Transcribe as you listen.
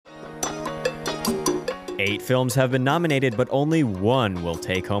8 films have been nominated, but only one will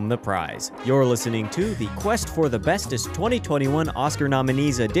take home the prize. You're listening to the Quest for the Bestest 2021 Oscar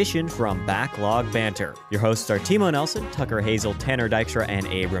nominees edition from Backlog Banter. Your hosts are Timo Nelson, Tucker Hazel, Tanner Dykstra, and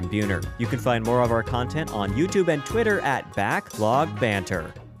Abram Buhner. You can find more of our content on YouTube and Twitter at Backlog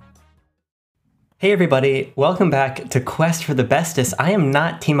Banter. Hey everybody, welcome back to Quest for the Bestest. I am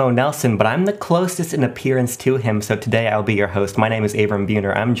not Timo Nelson, but I'm the closest in appearance to him, so today I'll be your host. My name is Abram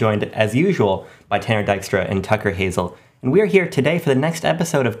Buhner. I'm joined, as usual, by Tanner Dykstra and Tucker Hazel. And we're here today for the next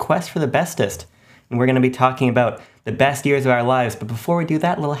episode of Quest for the Bestest. And we're going to be talking about the best years of our lives. But before we do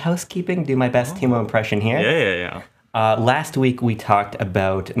that, a little housekeeping, do my best Timo impression here. Yeah. Last week we talked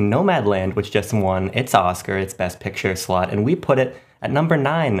about Nomadland, which just won its Oscar, its Best Picture slot, and we put it at number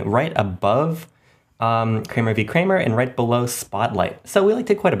 9, right above Kramer v. Kramer, and right below Spotlight. So we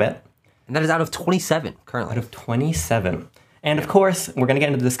liked it quite a bit. And that is out of 27 currently. Out of 27. And of course, we're going to get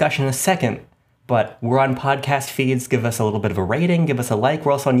into the discussion in a second, but we're on podcast feeds. Give us a little bit of a rating. Give us a like.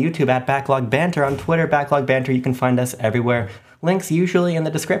 We're also on YouTube at Backlog Banter. On Twitter, Backlog Banter. You can find us everywhere. Links usually in the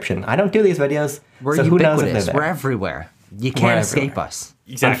description. I don't do these videos, so who knows if they're there. We're everywhere. You can't escape us.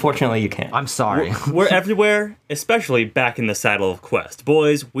 Exactly. Unfortunately, you can't. I'm sorry. We're everywhere, especially back in the saddle of Quest.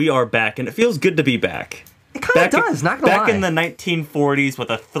 Boys, we are back, and it feels good to be back. It kind of does, not gonna lie. Back in the 1940s with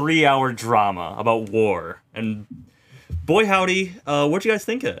a 3-hour drama about war. And boy howdy, what'd you guys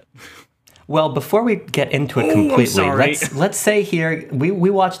think of it? Well, before we get into it completely, I'm sorry. let's say here, we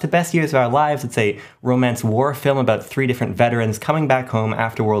watched The Best Years of Our Lives. It's a romance war film about 3 different veterans coming back home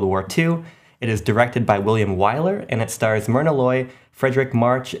after World War II. It is directed by William Wyler, and it stars Myrna Loy, Frederick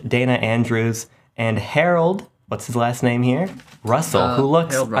March, Dana Andrews, and Harold, what's his last name here? Russell,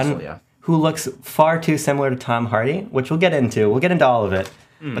 who looks far too similar to Tom Hardy, which we'll get into. We'll get into all of it.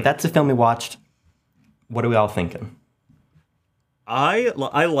 But that's the film we watched. What are we all thinking? I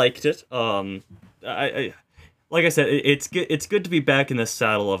liked it. I like I said, it's good to be back in the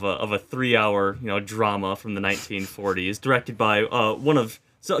saddle of a 3-hour drama from the 1940s, directed by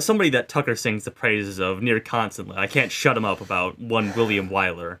somebody that Tucker sings the praises of near constantly. I can't shut him up about one William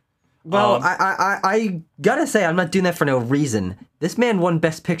Wyler. Well, I gotta say, I'm not doing that for no reason. This man won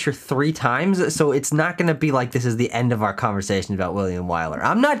Best Picture 3 times, so it's not gonna be like this is the end of our conversation about William Wyler.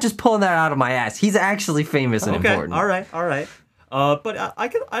 I'm not just pulling that out of my ass. He's actually famous and important. All right. But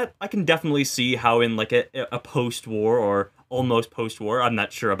I can definitely see how in like a post-war or almost post-war, I'm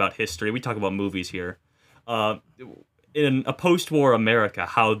not sure about history. We talk about movies here. In a post-war America,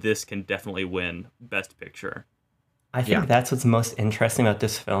 how this can definitely win Best Picture. I think that's what's most interesting about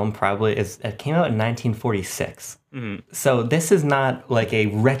this film probably is it came out in 1946. Mm-hmm. So this is not like a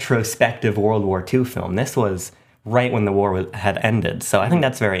retrospective World War II film. This was right when the war had ended. So I think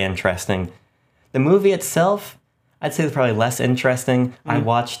that's very interesting. The movie itself, I'd say it's probably less interesting. Mm-hmm.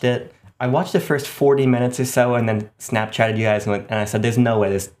 I watched the first 40 minutes or so and then Snapchatted you guys and I said, there's no way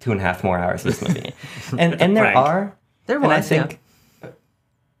there's 2.5 more hours of this movie. and there are. There was, and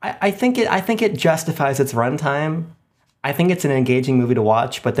I think it justifies its runtime. I think it's an engaging movie to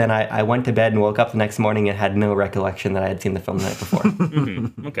watch, but then I went to bed and woke up the next morning and had no recollection that I had seen the film the night before.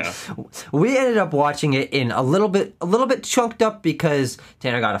 Mm-hmm. Okay. We ended up watching it in a little bit chunked up because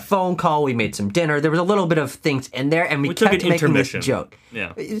Tanner got a phone call, we made some dinner, there was a little bit of things in there, and we kept making this joke.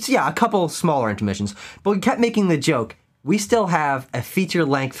 Yeah, a couple smaller intermissions, but we kept making the joke. We still have a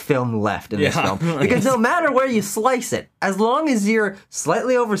feature-length film left in this film. Because no matter where you slice it, as long as you're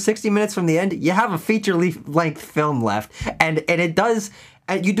slightly over 60 minutes from the end, you have a feature-length film left. And it does...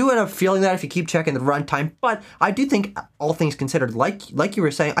 And you do end up feeling that if you keep checking the runtime. But I do think, all things considered, like you were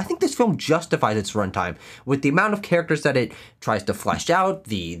saying, I think this film justifies its runtime. With the amount of characters that it tries to flesh out,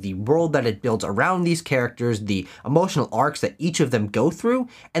 the world that it builds around these characters, the emotional arcs that each of them go through,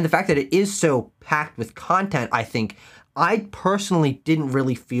 and the fact that it is so packed with content, I think... I personally didn't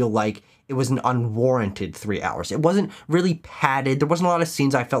really feel like it was an unwarranted 3 hours. It wasn't really padded. There wasn't a lot of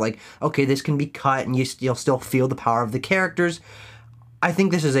scenes I felt like, okay, this can be cut and you'll still feel the power of the characters. I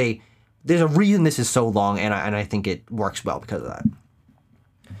think there's a reason this is so long, and I think it works well because of that.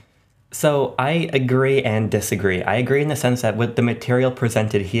 So I agree and disagree. I agree in the sense that with the material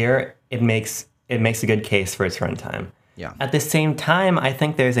presented here, it makes a good case for its runtime. Yeah. At the same time, I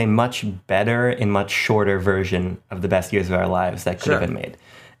think there's a much better and much shorter version of The Best Years of Our Lives that could have been made.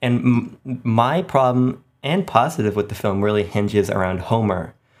 And my problem and positive with the film really hinges around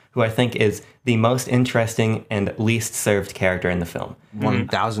Homer, who I think is the most interesting and least served character in the film.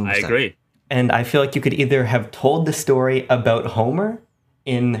 1,000%. I agree. And I feel like you could either have told the story about Homer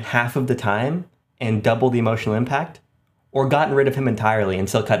in half of the time and double the emotional impact, or gotten rid of him entirely and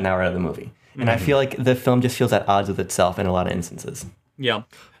still cut an hour out of the movie. And I feel like the film just feels at odds with itself in a lot of instances. Yeah.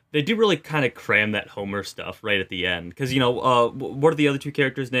 They do really kind of cram that Homer stuff right at the end. Because, what are the other two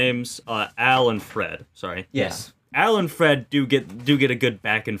characters' names? Al and Fred. Sorry. Yes. Al and Fred do get a good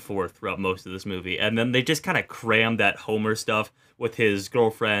back and forth throughout most of this movie. And then they just kind of cram that Homer stuff with his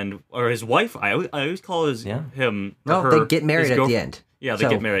girlfriend, or his wife. I always call him. No, her, they get married at the end. Yeah, they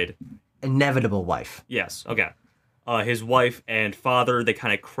get married. Inevitable wife. Yes, okay. His wife and father, they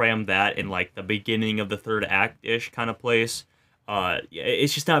kind of cram that in like the beginning of the third act-ish kind of place.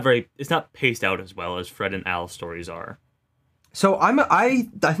 It's just it's not paced out as well as Fred and Al's stories are. So I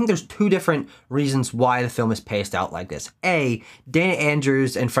think there's two different reasons why the film is paced out like this. A, Dana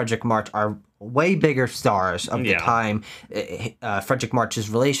Andrews and Frederick March are way bigger stars of the time. Frederick March's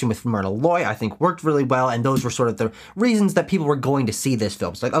relation with Myrna Loy, I think, worked really well, and those were sort of the reasons that people were going to see this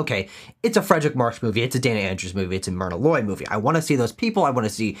film. It's like, okay, it's a Frederick March movie, it's a Dana Andrews movie, it's a Myrna Loy movie. I want to see those people, I want to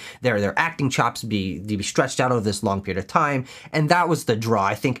see their acting chops be stretched out over this long period of time, and that was the draw.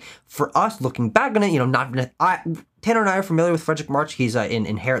 I think for us, looking back on it, Tanner and I are familiar with Frederick March. He's in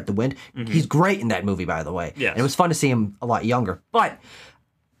Inherit the Wind. Mm-hmm. He's great in that movie, by the way. Yes. And it was fun to see him a lot younger. But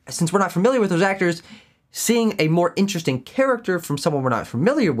since we're not familiar with those actors, seeing a more interesting character from someone we're not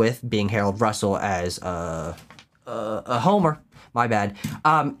familiar with, being Harold Russell as a Homer, my bad,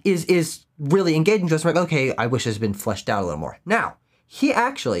 is really engaging to us. We're like, okay, I wish this had been fleshed out a little more. Now, he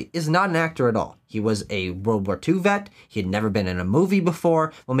actually is not an actor at all. He was a World War II vet. He had never been in a movie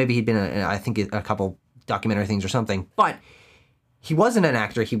before. Well, maybe he'd been in, I think, a couple documentary things or something, but he wasn't an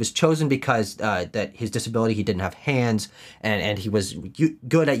actor. He was chosen because that his disability, he didn't have hands, and he was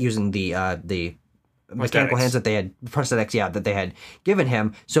good at using the mechanical hands that they had, prosthetics, that they had given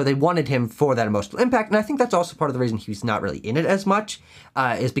him. So they wanted him for that emotional impact, and I think that's also part of the reason he's not really in it as much,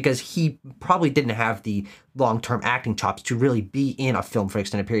 is because he probably didn't have the long-term acting chops to really be in a film for an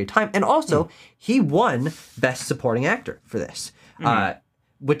extended period of time. And also, he won Best Supporting Actor for this.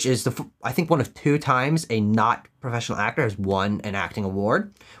 Which is, I think, one of two times a not professional actor has won an acting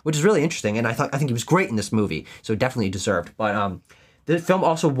award, which is really interesting. And I think he was great in this movie, so definitely deserved. But the film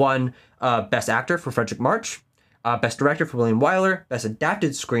also won Best Actor for Frederick March, Best Director for William Wyler, Best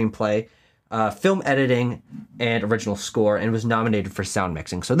Adapted Screenplay, Film Editing, and Original Score, and was nominated for Sound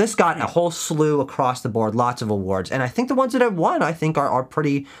Mixing. So this got a whole slew across the board, lots of awards. And I think the ones that have won, I think, are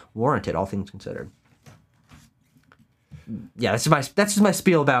pretty warranted, all things considered. Yeah, that's just my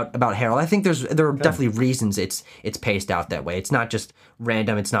spiel about Harold. I think there are definitely reasons it's paced out that way. It's not just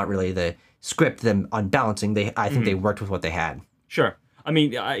random. It's not really the script them unbalancing. I think they worked with what they had. Sure. I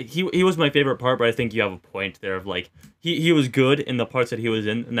mean, he was my favorite part, but I think you have a point there of like he was good in the parts that he was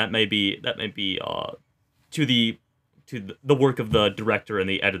in, and that may be to the work of the director and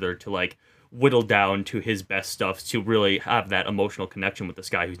the editor to like whittle down to his best stuff to really have that emotional connection with this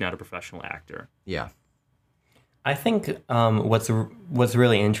guy who's not a professional actor. Yeah. I think what's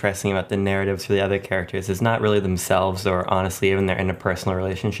really interesting about the narratives for the other characters is not really themselves or honestly even their interpersonal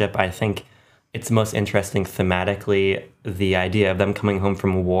relationship. I think it's most interesting thematically the idea of them coming home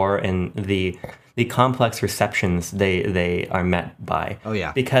from war and the complex receptions they are met by. Oh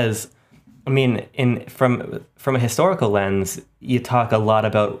yeah. Because I mean, from a historical lens, you talk a lot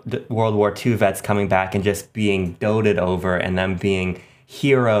about World War II vets coming back and just being doted over and them being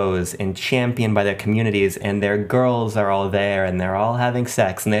heroes and championed by their communities, and their girls are all there and they're all having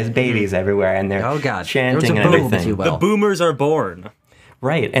sex and there's babies everywhere and they're chanting and everything. The boomers are born.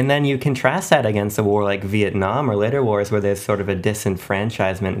 Right, and then you contrast that against a war like Vietnam or later wars where there's sort of a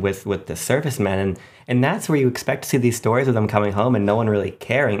disenfranchisement with the servicemen, and that's where you expect to see these stories of them coming home and no one really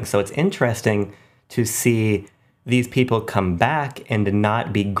caring. So it's interesting to see these people come back and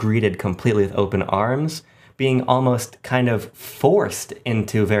not be greeted completely with open arms, being almost kind of forced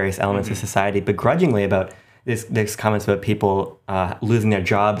into various elements of society begrudgingly. About this. There's comments about people losing their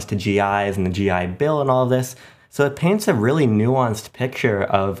jobs to GIs and the GI Bill and all of this. So it paints a really nuanced picture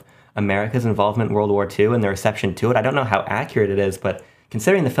of America's involvement in World War II and the reception to it. I don't know how accurate it is, but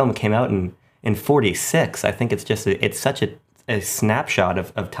considering the film came out in 1946, I think it's such a snapshot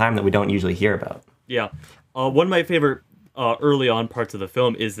of time that we don't usually hear about. Yeah. One of my favorite early on parts of the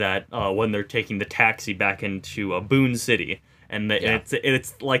film is that when they're taking the taxi back into Boone City, and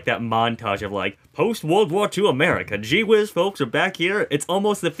it's like that montage of like post World War II America. Gee whiz, folks are back here. It's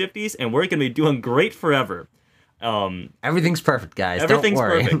almost the 50s, and we're gonna be doing great forever. Everything's perfect, guys. Everything's Don't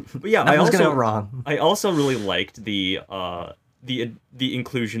worry. perfect. But yeah, Nothing's gonna go wrong. I also really liked the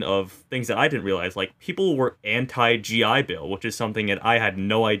inclusion of things that I didn't realize. Like people were anti-GI Bill, which is something that I had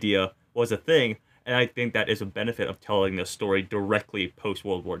no idea was a thing. And I think that is a benefit of telling this story directly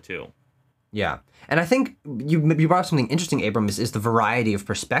post-World War II. Yeah. And I think you brought up something interesting, Abram, is the variety of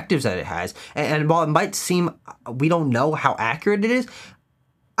perspectives that it has. And while it might seem we don't know how accurate it is,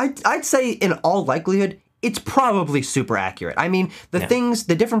 I'd say in all likelihood, it's probably super accurate. I mean, the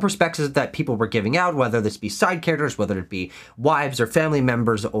different perspectives that people were giving out, whether this be side characters, whether it be wives or family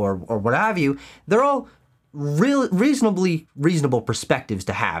members or what have you, they're all reasonable perspectives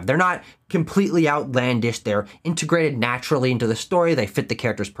to have. They're not completely outlandish. They're integrated naturally into the story. They fit the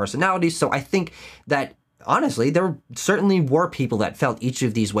characters' personalities. So I think that, honestly, there certainly were people that felt each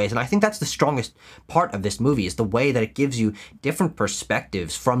of these ways. And I think that's the strongest part of this movie, is the way that it gives you different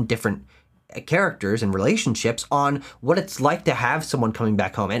perspectives from different characters and relationships on what it's like to have someone coming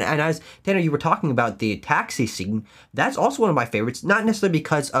back home. And as Tanner, you were talking about the taxi scene, that's also one of my favorites, not necessarily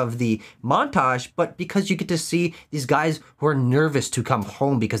because of the montage, but because you get to see these guys who are nervous to come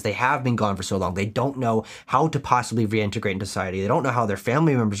home because they have been gone for so long. They don't know how to possibly reintegrate into society. They don't know how their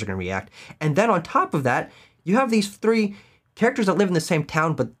family members are going to react. And then on top of that, you have these three characters that live in the same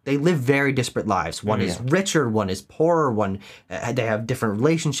town, but they live very disparate lives. One is richer, one is poorer, one they have different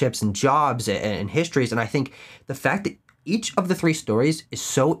relationships and jobs and histories. And I think the fact that each of the three stories is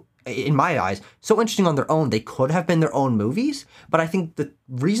so, in my eyes, so interesting on their own. They could have been their own movies, but I think the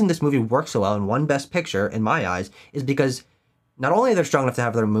reason this movie works so well and won Best Picture, in my eyes, is because not only are they strong enough to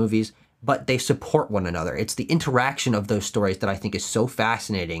have their movies, but they support one another. It's the interaction of those stories that I think is so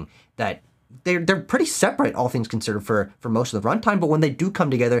fascinating, that they're pretty separate, all things considered, for most of the runtime. But when they do come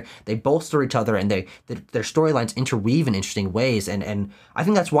together, they bolster each other, and their storylines interweave in interesting ways. And I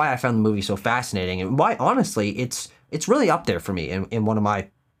think that's why I found the movie so fascinating, and why, honestly, it's really up there for me in one of my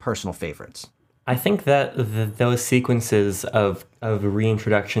personal favorites. I think that those sequences of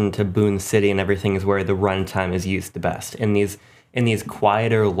reintroduction to Boone City and everything is where the runtime is used the best. In these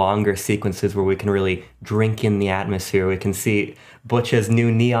quieter, longer sequences where we can really drink in the atmosphere, we can see Butch's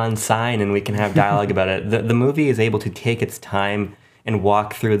new neon sign and we can have dialogue about it. The movie is able to take its time and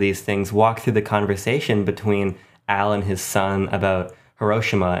walk through these things, walk through the conversation between Al and his son about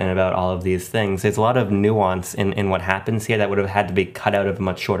Hiroshima and about all of these things. There's a lot of nuance in what happens here that would have had to be cut out of a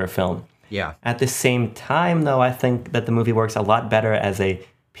much shorter film. Yeah. At the same time, though, I think that the movie works a lot better as a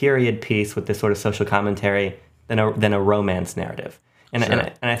period piece with this sort of social commentary than a romance narrative. And, Sure.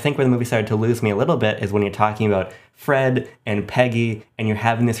 and I think where the movie started to lose me a little bit is when you're talking about Fred and Peggy and you're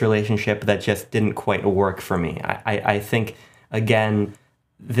having this relationship that just didn't quite work for me. I think, again,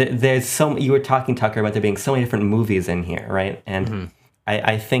 there's so, you were talking, Tucker, about there being so many different movies in here, right? And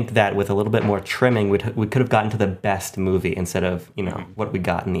I think that with a little bit more trimming, we could have gotten to the best movie instead of, what we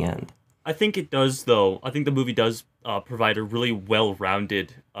got in the end. I think it does, though. I think the movie does provide a really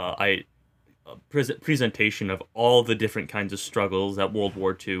well-rounded presentation of all the different kinds of struggles that World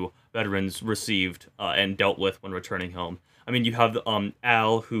War II veterans received and dealt with when returning home. I mean, you have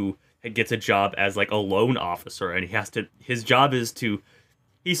Al, who gets a job as like a loan officer, and his job is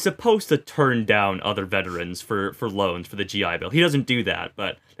he's supposed to turn down other veterans for loans for the GI Bill. He doesn't do that,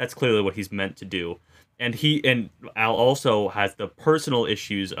 but that's clearly what he's meant to do. And Al also has the personal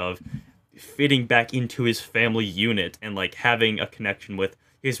issues of fitting back into his family unit and like having a connection with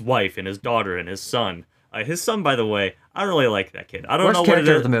his wife and his daughter and his son. His son, by the way, I don't really like that kid. I don't know what it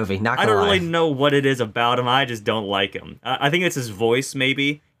is. Of the movie. Not gonna I don't lie. really know what it is about him. I just don't like him. I think it's his voice,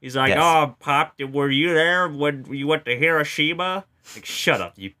 maybe. He's like, Yes. "Oh, Pop, were you there when you went to Hiroshima?" Like, shut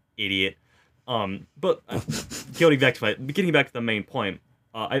up, you idiot. But getting back to the main point,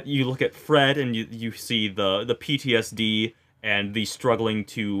 you look at Fred and you see the PTSD and the struggling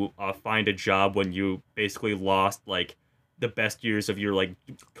to find a job when you basically lost like the best years of your like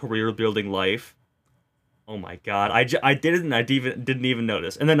career building life. Oh my God, I didn't even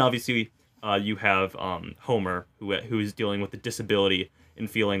notice. And then obviously you have Homer who is dealing with the disability and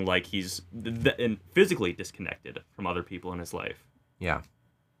feeling like he's physically disconnected from other people in his life. Yeah.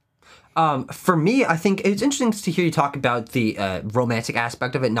 For me, I think it's interesting to hear you talk about the romantic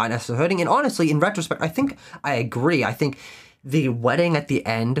aspect of it not necessarily hurting. And honestly, in retrospect, I think I agree. I think the wedding at the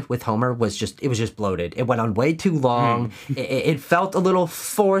end with Homer was just bloated. It went on way too long. It felt a little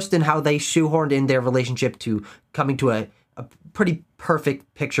forced in how they shoehorned in their relationship to coming to a pretty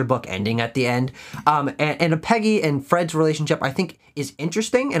perfect picture book ending at the end. And Peggy and Fred's relationship, I think, is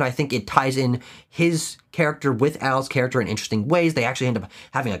interesting, and I think it ties in his character with Al's character in interesting ways. They actually end up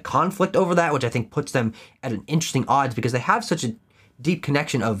having a conflict over that, which I think puts them at an interesting odds because they have such a deep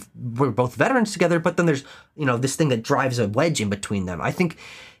connection of we're both veterans together, but then there's, this thing that drives a wedge in between them. I think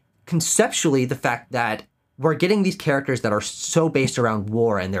conceptually the fact that we're getting these characters that are so based around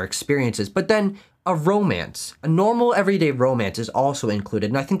war and their experiences, but then a romance, a normal everyday romance is also included.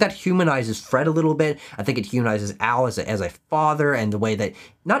 And I think that humanizes Fred a little bit. I think it humanizes Al as a father, and the way that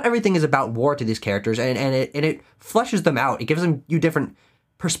not everything is about war to these characters, and it fleshes them out. It gives you different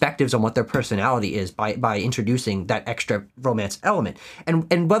perspectives on what their personality is by introducing that extra romance element.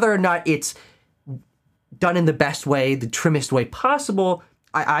 And whether or not it's done in the best way, the trimmest way possible,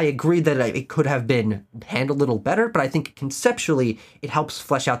 I agree that it could have been handled a little better, but I think conceptually it helps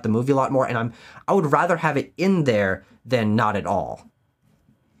flesh out the movie a lot more, and I would rather have it in there than not at all.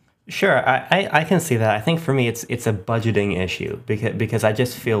 Sure, I can see that. I think for me it's a budgeting issue because I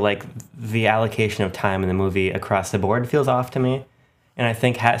just feel like the allocation of time in the movie across the board feels off to me, and I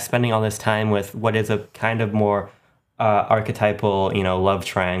think spending all this time with what is a kind of more archetypal, love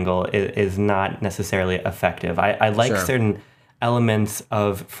triangle is not necessarily effective. I like certain elements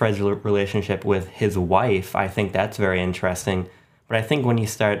of Fred's relationship with his wife. I think that's very interesting. But I think when you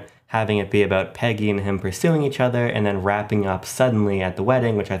start having it be about Peggy and him pursuing each other and then wrapping up suddenly at the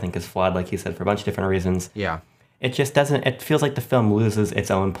wedding, which I think is flawed, like you said, for a bunch of different reasons. Yeah. It just doesn't, it feels like the film loses its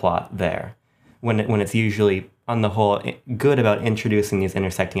own plot there. When it's usually, on the whole, good about introducing these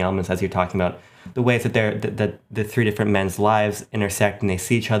intersecting elements, as you're talking about, the ways that the three different men's lives intersect and they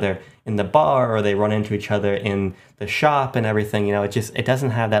see each other in the bar or they run into each other in the shop and everything. It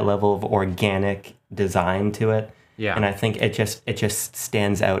doesn't have that level of organic design to it. Yeah. And I think it just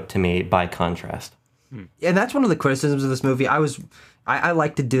stands out to me by contrast. And that's one of the criticisms of this movie. I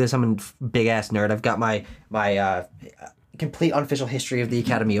like to do this. I'm a big ass nerd. I've got my complete unofficial history of the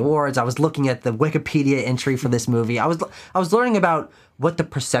Academy Awards. I was looking at the Wikipedia entry for this movie. I was learning about what the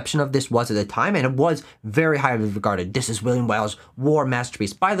perception of this was at the time, and it was very highly regarded. This is William Wyler's war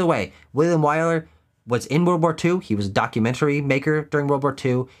masterpiece. By the way, William Wyler was in World War II. He was a documentary maker during World War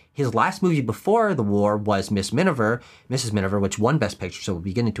II. His last movie before the war was Mrs. Miniver, which won Best Picture, so we'll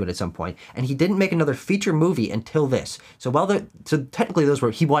be getting to it at some point. And he didn't make another feature movie until this. So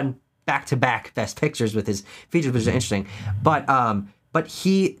technically he won back-to-back Best Pictures with his features, which is interesting. But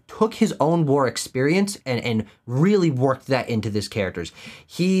he took his own war experience and really worked that into this characters.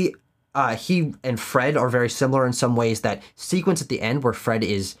 He and Fred are very similar in some ways. That sequence at the end where Fred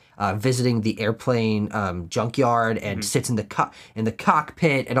is visiting the airplane junkyard and sits in the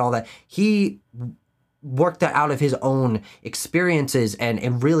cockpit and all that. He worked that out of his own experiences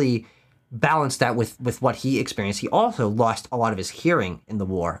and really balanced that with what he experienced. He also lost a lot of his hearing in the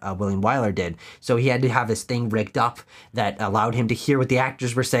war. William Wyler did. So he had to have this thing rigged up that allowed him to hear what the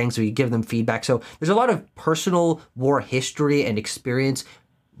actors were saying, so he could give them feedback. So there's a lot of personal war history and experience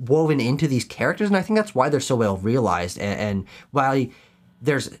woven into these characters, and I think that's why they're so well realized. And while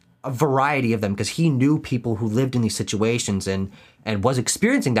there's a variety of them, because he knew people who lived in these situations and was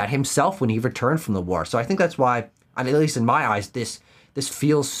experiencing that himself when he returned from the war. So I think that's why, at least in my eyes, this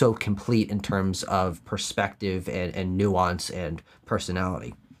feels so complete in terms of perspective and nuance and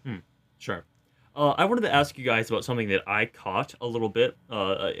personality. Sure. I wanted to ask you guys about something that I caught a little bit.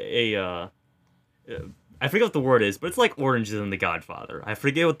 I forget what the word is, but it's like oranges in The Godfather. I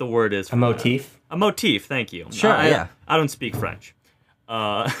forget what the word is. A motif? A motif, thank you. Sure, yeah. I don't speak French.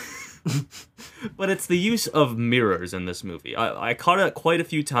 But it's the use of mirrors in this movie. I caught it quite a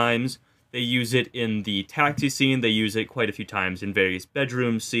few times. They use it in the taxi scene. They use it quite a few times in various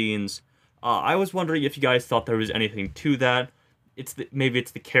bedroom scenes. I was wondering if you guys thought there was anything to that. Maybe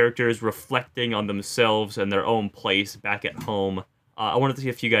it's the characters reflecting on themselves and their own place back at home. I wanted to see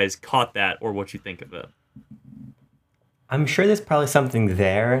if you guys caught that or what you think of it. I'm sure there's probably something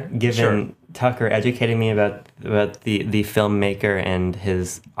there, given Tucker educating me about the filmmaker and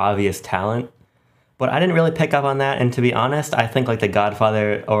his obvious talent. But I didn't really pick up on that, and to be honest, I think like the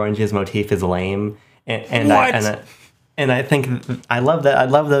Godfather oranges motif is lame, and I think I love that. I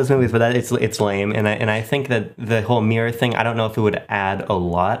love those movies, but it's lame, and I think that the whole mirror thing, I don't know if it would add a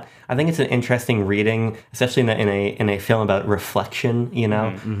lot. I think it's an interesting reading, especially in a film about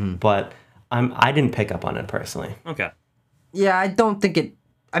reflection, But I didn't pick up on it personally. Okay. Yeah, I don't think it.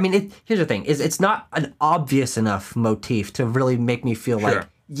 I mean, here's the thing: it's not an obvious enough motif to really make me feel like,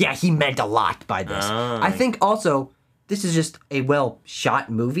 yeah, he meant a lot by this. I think also this is just a well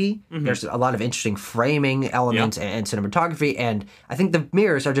shot movie. There's a lot of interesting framing elements and cinematography, and I think the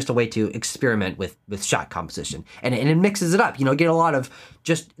mirrors are just a way to experiment with shot composition, and it mixes it up. Get a lot of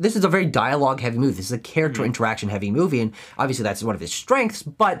this is a very dialogue heavy movie. This is a character interaction heavy movie, and obviously that's one of his strengths.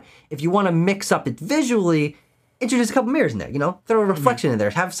 But if you want to mix up it visually, introduce a couple mirrors in there, throw a reflection in there,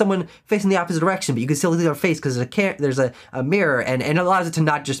 have someone facing the opposite direction, but you can still see their face because there's a mirror, and it allows it to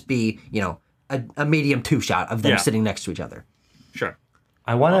not just be, a medium two shot of them sitting next to each other. Sure.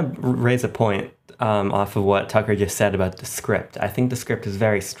 I want to raise a point off of what Tucker just said about the script. I think the script is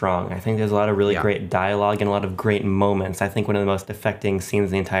very strong. I think there's a lot of really great dialogue and a lot of great moments. I think one of the most affecting scenes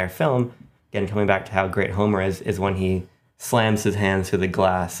in the entire film, again, coming back to how great Homer is when he slams his hands through the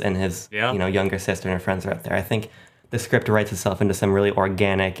glass and his younger sister and her friends are out there. I think the script writes itself into some really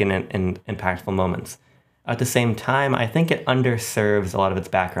organic and impactful moments. At the same time, I think it underserves a lot of its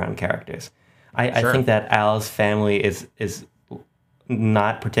background characters. I think that Al's family is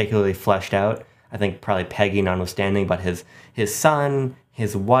not particularly fleshed out. I think probably Peggy notwithstanding, but his son,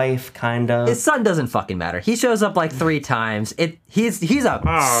 his wife, kind of. His son doesn't fucking matter. He shows up like 3 times. He's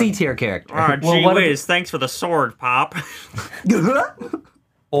a C-tier character. Gee whiz, thanks for the sword, Pop.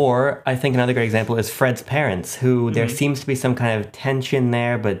 Or I think another great example is Fred's parents, who there seems to be some kind of tension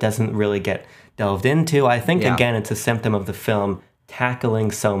there, but it doesn't really get delved into. I think, again, it's a symptom of the film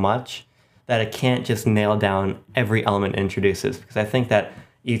tackling so much that it can't just nail down every element it introduces. Because I think that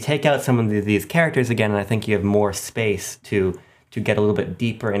you take out some of these characters again, and I think you have more space to get a little bit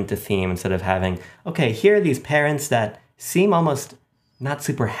deeper into theme instead of having, okay, here are these parents that seem almost not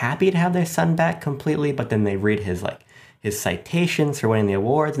super happy to have their son back completely, but then they read his citations for winning the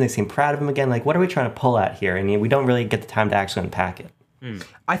awards and they seem proud of him again. Like, what are we trying to pull at here? And we don't really get the time to actually unpack it.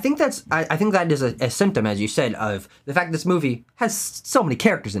 I think that is a symptom, as you said, of the fact this movie has so many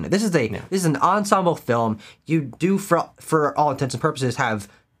characters in it. This is an ensemble film. You do, for all intents and purposes, have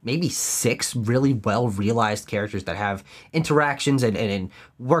maybe 6 really well realized characters that have interactions and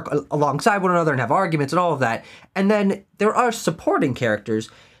work alongside one another and have arguments and all of that. And then there are supporting characters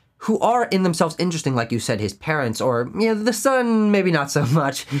who are in themselves interesting, like you said, his parents, or the son, maybe not so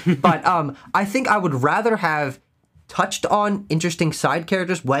much. But I think I would rather have touched on interesting side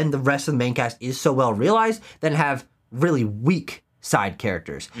characters when the rest of the main cast is so well realized than have really weak side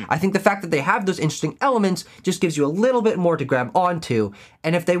characters. I think the fact that they have those interesting elements just gives you a little bit more to grab onto.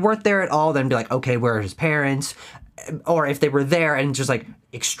 And if they weren't there at all, then be like, okay, where are his parents? Or if they were there and just like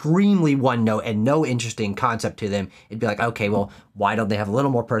extremely one note and no interesting concept to them, it'd be like, okay, well, why don't they have a little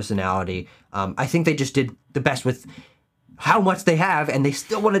more personality? I think they just did the best with how much they have, and they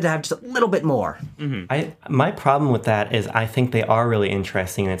still wanted to have just a little bit more. My problem with that is I think they are really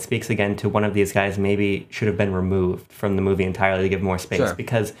interesting, and it speaks again to one of these guys maybe should have been removed from the movie entirely to give more space. Sure.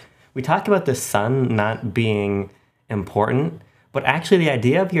 Because we talk about the son not being important, but actually the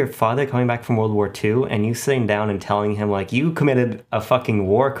idea of your father coming back from World War II and you sitting down and telling him, like, you committed a fucking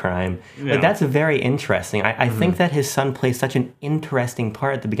war crime, like, that's very interesting. I think that his son plays such an interesting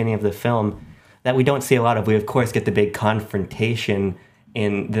part at the beginning of the film that we don't see a lot of. We, of course, get the big confrontation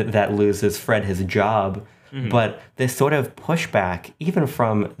that loses Fred his job. But this sort of pushback, even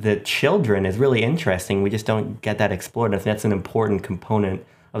from the children, is really interesting. We just don't get that explored. I think that's an important component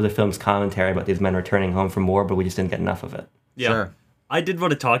of the film's commentary about these men returning home from war, but we just didn't get enough of it. Yeah. Sure. I did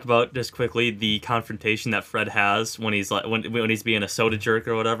want to talk about, just quickly, the confrontation that Fred has when he's like when he's being a soda jerk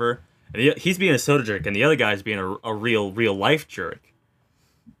or whatever. And he's being a soda jerk, and the other guy's being a real life jerk.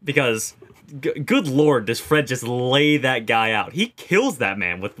 Because, good lord, does Fred just lay that guy out? He kills that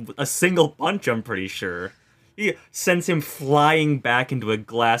man with a single punch, I'm pretty sure. He sends him flying back into a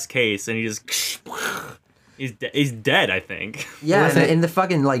glass case, and he just... He's dead, I think. Yeah, and in the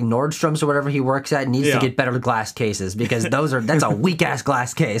fucking, like, Nordstrom's or whatever he works at needs to get better glass cases, because that's a weak-ass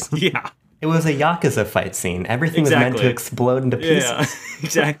glass case. Yeah. It was a Yakuza fight scene. Everything was meant to explode into pieces. Yeah,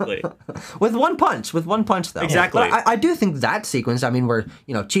 exactly. With one punch, though. Exactly. But I do think that sequence, I mean, we're,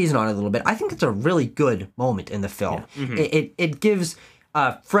 cheesing on it a little bit. I think it's a really good moment in the film. Yeah. It gives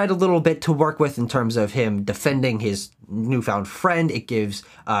Fred a little bit to work with in terms of him defending his newfound friend. It gives,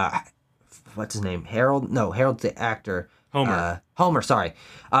 what's his name? Harold? No, Harold's the actor. Homer, sorry.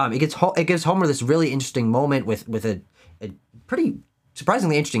 It gives Homer this really interesting moment with a pretty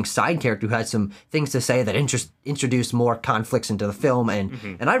surprisingly interesting side character who had some things to say that introduced more conflicts into the film,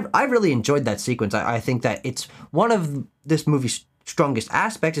 and I really enjoyed that sequence. I think that it's one of this movie's strongest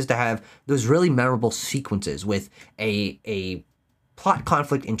aspects is to have those really memorable sequences with a plot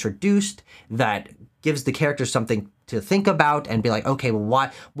conflict introduced that gives the characters something to think about and be like, okay,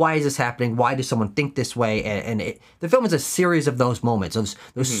 well, why is this happening? Why does someone think this way? And the film is a series of those moments,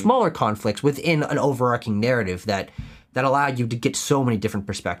 those smaller conflicts within an overarching narrative that allow you to get so many different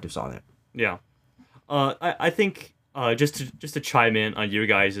perspectives on it. Yeah. I think just to chime in on you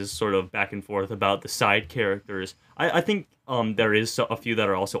guys' sort of back and forth about the side characters, I think there is a few that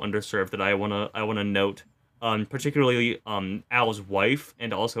are also underserved that I wanna note. Particularly Al's wife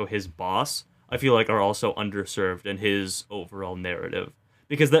and also his boss, I feel like are also underserved in his overall narrative.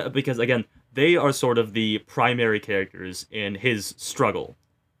 Because again, they are sort of the primary characters in his struggle,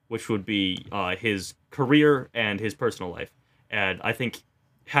 which would be his career and his personal life. And I think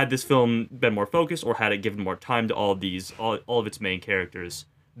had this film been more focused, or had it given more time to all of its main characters,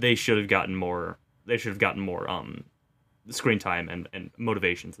 they should have gotten more screen time and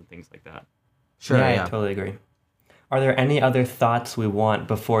motivations and things like that. Sure, yeah, I totally agree. Are there any other thoughts we want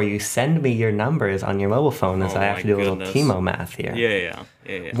before you send me your numbers on your mobile phone as I have to do a little Timo math here? Yeah.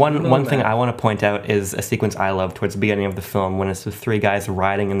 One thing I want to point out is a sequence I love towards the beginning of the film when it's the three guys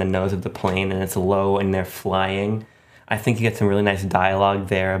riding in the nose of the plane and it's low and they're flying. I think you get some really nice dialogue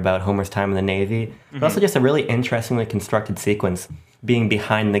there about Homer's time in the Navy, but also just a really interestingly constructed sequence, being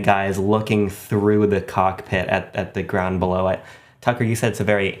behind the guys looking through the cockpit at the ground below it. Tucker, you said it's a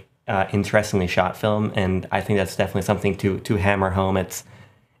very interestingly shot film, and I think that's definitely something to hammer home.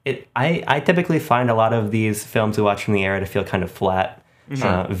 I typically find a lot of these films we watch from the era to feel kind of flat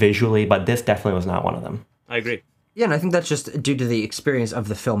visually, but this definitely was not one of them. I agree. Yeah, and I think that's just due to the experience of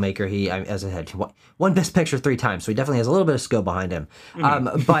the filmmaker. He, as I said, won Best Picture 3 times, so he definitely has a little bit of skill behind him.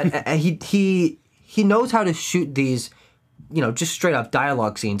 But he knows how to shoot these, just straight up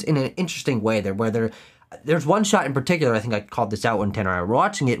dialogue scenes in an interesting way. There's one shot in particular, I think I called this out when Tanner and I were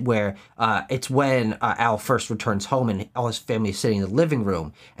watching it, where it's when Al first returns home and all his family is sitting in the living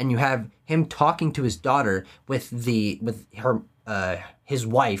room, and you have him talking to his daughter with his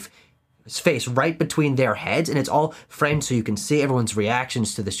wife. His face right between their heads, and it's all framed so you can see everyone's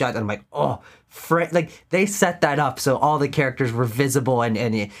reactions to the shot. And I'm like, they set that up so all the characters were visible and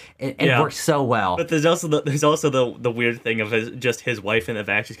it worked so well. But there's also the weird thing of his wife in the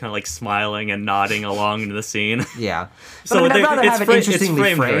back, she's kind of like smiling and nodding along into the scene. Yeah. So I'd rather have it interestingly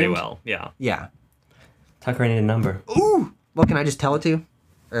framed very well. Yeah. Yeah. Tucker, I need a number. Ooh. Well, can I just tell it to you?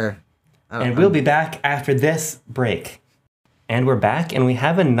 And we'll be back after this break. And we're back, and we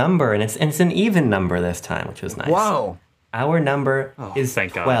have a number, and it's an even number this time, which was nice. Whoa. Our number is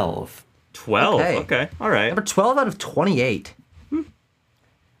thank God. 12. 12? Okay. All right. Number 12 out of 28.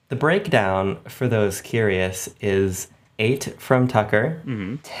 The breakdown, for those curious, is 8 from Tucker,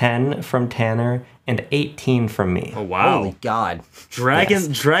 10 from Tanner, and 18 from me. Oh, wow. Holy God.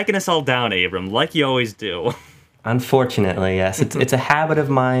 Dragging us all down, Abram, like you always do. Unfortunately, yes. It's a habit of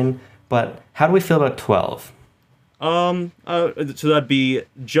mine, but how do we feel about 12? So that'd be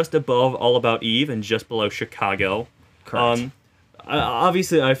just above All About Eve and just below Chicago. Correct.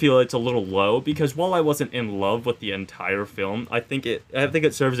 Obviously, I feel it's a little low because while I wasn't in love with the entire film, I think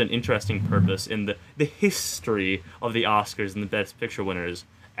it serves an interesting purpose in the history of the Oscars and the Best Picture winners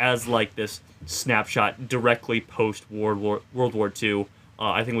as like this snapshot directly post World War II.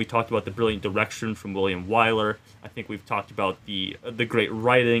 I think we talked about the brilliant direction from William Wyler. I think we've talked about the great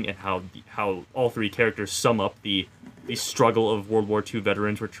writing and how all three characters sum up the struggle of World War II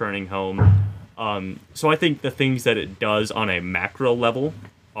veterans returning home. So I think the things that it does on a macro level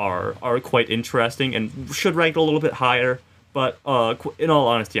are quite interesting and should rank a little bit higher. But in all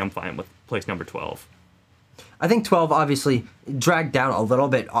honesty, I'm fine with place number 12. I think 12 obviously dragged down a little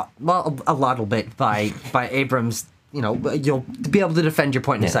bit, a little bit by Abrams. You'll be able to defend your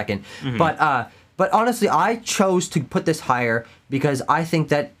point in a second. Mm-hmm. But honestly, I chose to put this higher because I think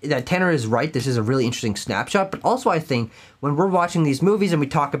that Tanner is right. This is a really interesting snapshot. But also I think when we're watching these movies and we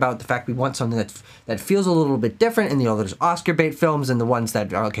talk about the fact we want something that feels a little bit different, and there's Oscar bait films and the ones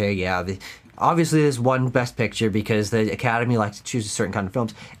that are, obviously there's one Best Picture because the Academy likes to choose a certain kind of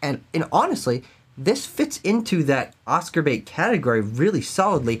films. And honestly, this fits into that Oscar bait category really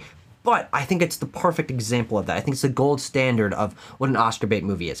solidly. But I think it's the perfect example of that. I think it's the gold standard of what an Oscar bait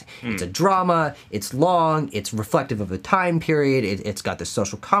movie is. It's a drama, it's long, it's reflective of the time period, it's got this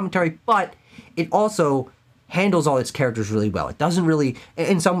social commentary, but it also handles all its characters really well. It doesn't really,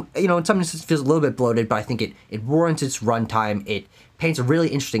 in some instances, feels a little bit bloated, but I think it warrants its runtime. It paints a really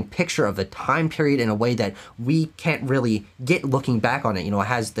interesting picture of the time period in a way that we can't really get looking back on it. It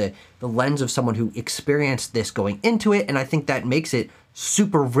has the lens of someone who experienced this going into it, and I think that makes it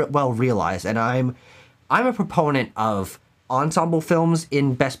super well realized. And I'm a proponent of ensemble films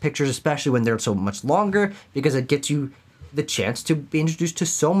in Best Pictures, especially when they're so much longer, because it gets you the chance to be introduced to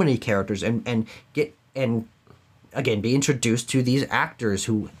so many characters and be introduced to these actors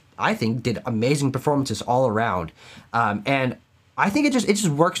who I think did amazing performances all around. And I think it just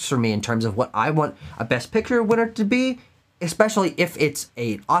works for me in terms of what I want a Best Picture winner to be, especially if it's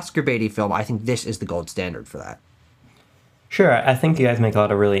an Oscar baity film. I think this is the gold standard for that. Sure, I think you guys make a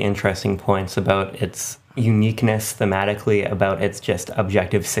lot of really interesting points about its uniqueness thematically, about its just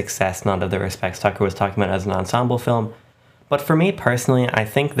objective success in all of the respects Tucker was talking about as an ensemble film. But for me personally, I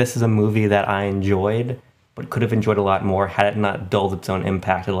think this is a movie that I enjoyed, but could have enjoyed a lot more had it not dulled its own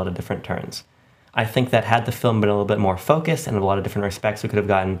impact at a lot of different turns. I think that had the film been a little bit more focused in a lot of different respects, we could have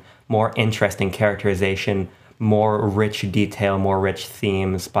gotten more interesting characterization, more rich detail, more rich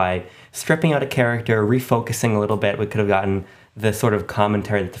themes. By stripping out a character, refocusing a little bit, we could have gotten the sort of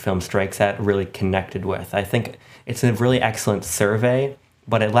commentary that the film strikes at really connected with. I think it's a really excellent survey,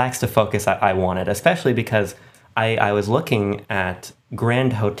 but it lacks the focus I wanted, especially because I was looking at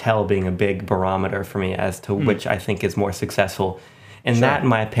Grand Hotel being a big barometer for me as to which I think is more successful. And that, in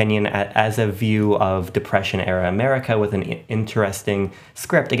my opinion, as a view of Depression-era America with an interesting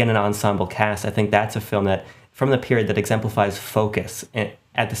script, again, an ensemble cast, I think that's a film that, from the period, that exemplifies focus and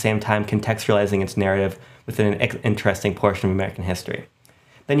at the same time contextualizing its narrative within an interesting portion of American history.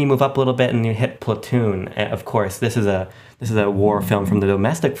 Then you move up a little bit and you hit Platoon. Of course, this is a war film from the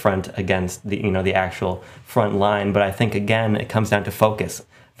domestic front against the actual front line. But I think again it comes down to focus.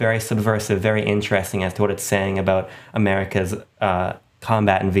 Very subversive, very interesting as to what it's saying about America's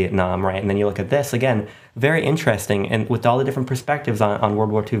combat in Vietnam, right? And then you look at this again, very interesting, and with all the different perspectives on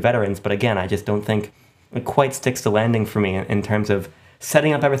World War II veterans. But again, I just don't think it quite sticks the landing for me in terms of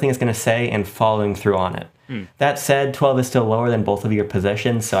setting up everything it's going to say and following through on it. That said, 12 is still lower than both of your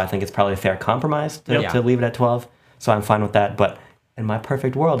positions, so I think it's probably a fair compromise to leave it at 12. So I'm fine with that. But in my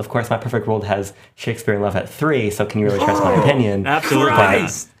perfect world, of course, my perfect world has Shakespeare in Love at 3, so can you really trust my opinion? Absolutely.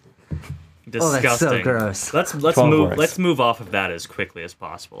 Christ. Disgusting. Oh, that's so gross. Let's move off of that as quickly as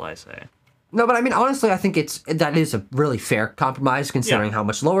possible, I say. No, but I mean, honestly, I think that is a really fair compromise considering how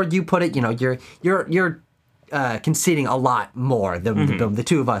much lower you put it. You know, you're conceding a lot more than the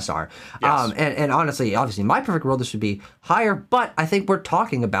two of us are. Yes. And honestly, obviously, in my perfect world, this should be higher, but I think we're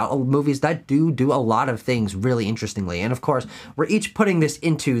talking about movies that do a lot of things really interestingly. And of course, we're each putting this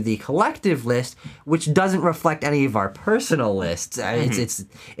into the collective list, which doesn't reflect any of our personal lists.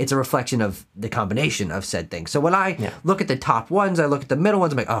 It's a reflection of the combination of said things. So when I look at the top ones, I look at the middle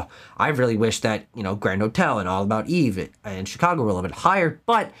ones, I'm like, oh, I really wish that, Grand Hotel and All About Eve and Chicago were a little bit higher,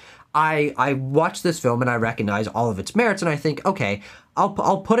 but I watch this film and I recognize all of its merits, and I think, okay,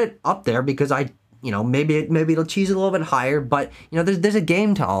 I'll put it up there because maybe it'll cheese it a little bit higher, but there's a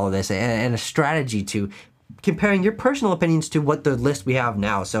game to all of this and a strategy to comparing your personal opinions to what the list we have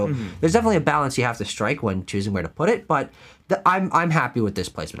now. So there's definitely a balance you have to strike when choosing where to put it, but I'm happy with this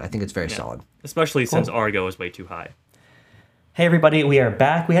placement. I think it's very solid, especially since Argo is way too high. Hey everybody, we are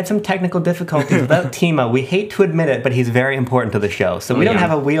back. We had some technical difficulties without Timo. We hate to admit it, but he's very important to the show. So we don't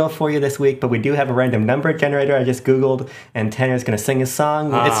have a wheel for you this week, but we do have a random number generator I just Googled, and Tanner's going to sing his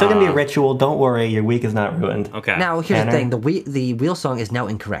song. It's still going to be a ritual. Don't worry, your week is not ruined. Okay. Now, here's the thing. The wheel song is now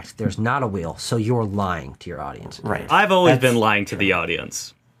incorrect. There's not a wheel, so you're lying to your audience. Right. I've always been lying to the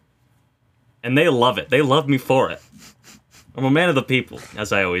audience. And they love it. They love me for it. I'm a man of the people,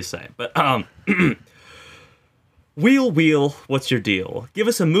 as I always say. But, Wheel, what's your deal? Give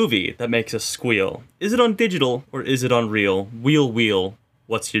us a movie that makes us squeal. Is it on digital or is it on real? Wheel,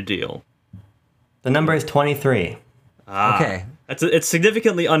 what's your deal? The number is 23. Okay. It's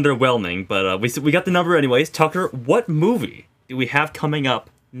significantly underwhelming, but we got the number anyways. Tucker, what movie do we have coming up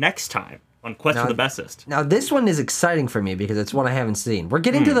next time on Quest for the Bestest? Now, this one is exciting for me because it's one I haven't seen. We're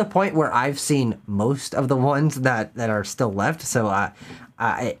getting to the point where I've seen most of the ones that are still left, so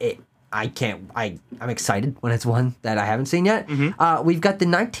I'm excited when it's one that I haven't seen yet. We've got the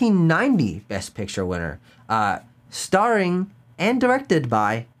 1990 Best Picture winner, starring and directed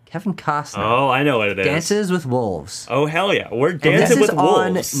by Kevin Costner. Oh, I know what it is. Dances with Wolves. Oh, hell yeah. We're Dancing with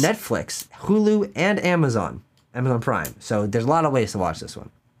Wolves. This is on Netflix, Hulu, and Amazon Prime. So there's a lot of ways to watch this one.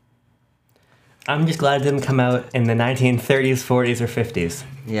 I'm just glad it didn't come out in the 1930s, 40s, or 50s.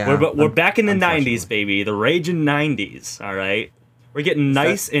 Yeah. We're back in the 90s, baby. The raging 90s, all right? We're getting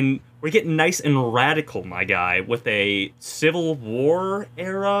nice and radical, my guy, with a Civil War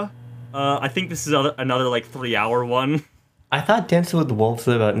era. I think this is another like 3-hour one. I thought Dancing with the Wolves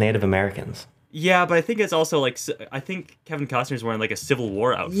was about Native Americans. Yeah, but I think it's also like I think Kevin Costner's wearing like a Civil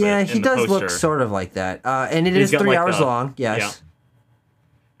War outfit. Yeah, he does poster. look sort of like that, and it is 3 hours long. Yes.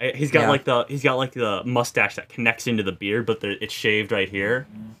 Yeah. He's got like the mustache that connects into the beard, but it's shaved right here.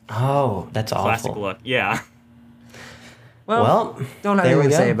 Oh, that's awful. Classic look. Yeah. Well, don't have anything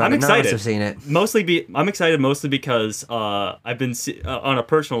to say about I'm it. excited. None of us have seen it. I'm excited mostly because I've been on a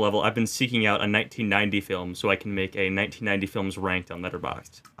personal level. I've been seeking out a 1990 film so I can make a 1990 films ranked on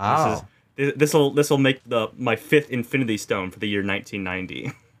Letterboxd. Oh. This will make my 5th Infinity Stone for the year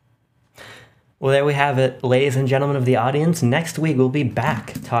 1990. Well, there we have it, ladies and gentlemen of the audience. Next week, we'll be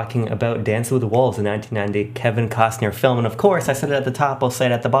back talking about Dancing with the Wolves, a 1990 Kevin Costner film. And of course, I said it at the top, I'll say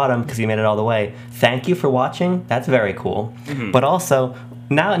it at the bottom, because you made it all the way. Thank you for watching. That's very cool. But also,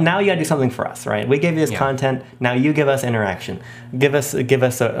 now you gotta do something for us, right? We gave you this content. Now you give us interaction. Give us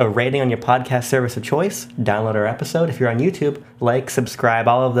a rating on your podcast service of choice. Download our episode. If you're on YouTube, like, subscribe,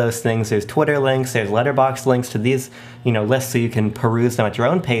 all of those things. There's Twitter links. There's Letterboxd links to these lists so you can peruse them at your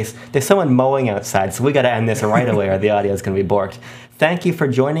own pace. There's someone mowing outside, so we gotta end this right away or the audio is gonna be borked. Thank you for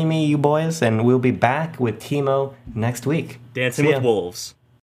joining me, you boys, and we'll be back with Timo next week. Dancing with Wolves.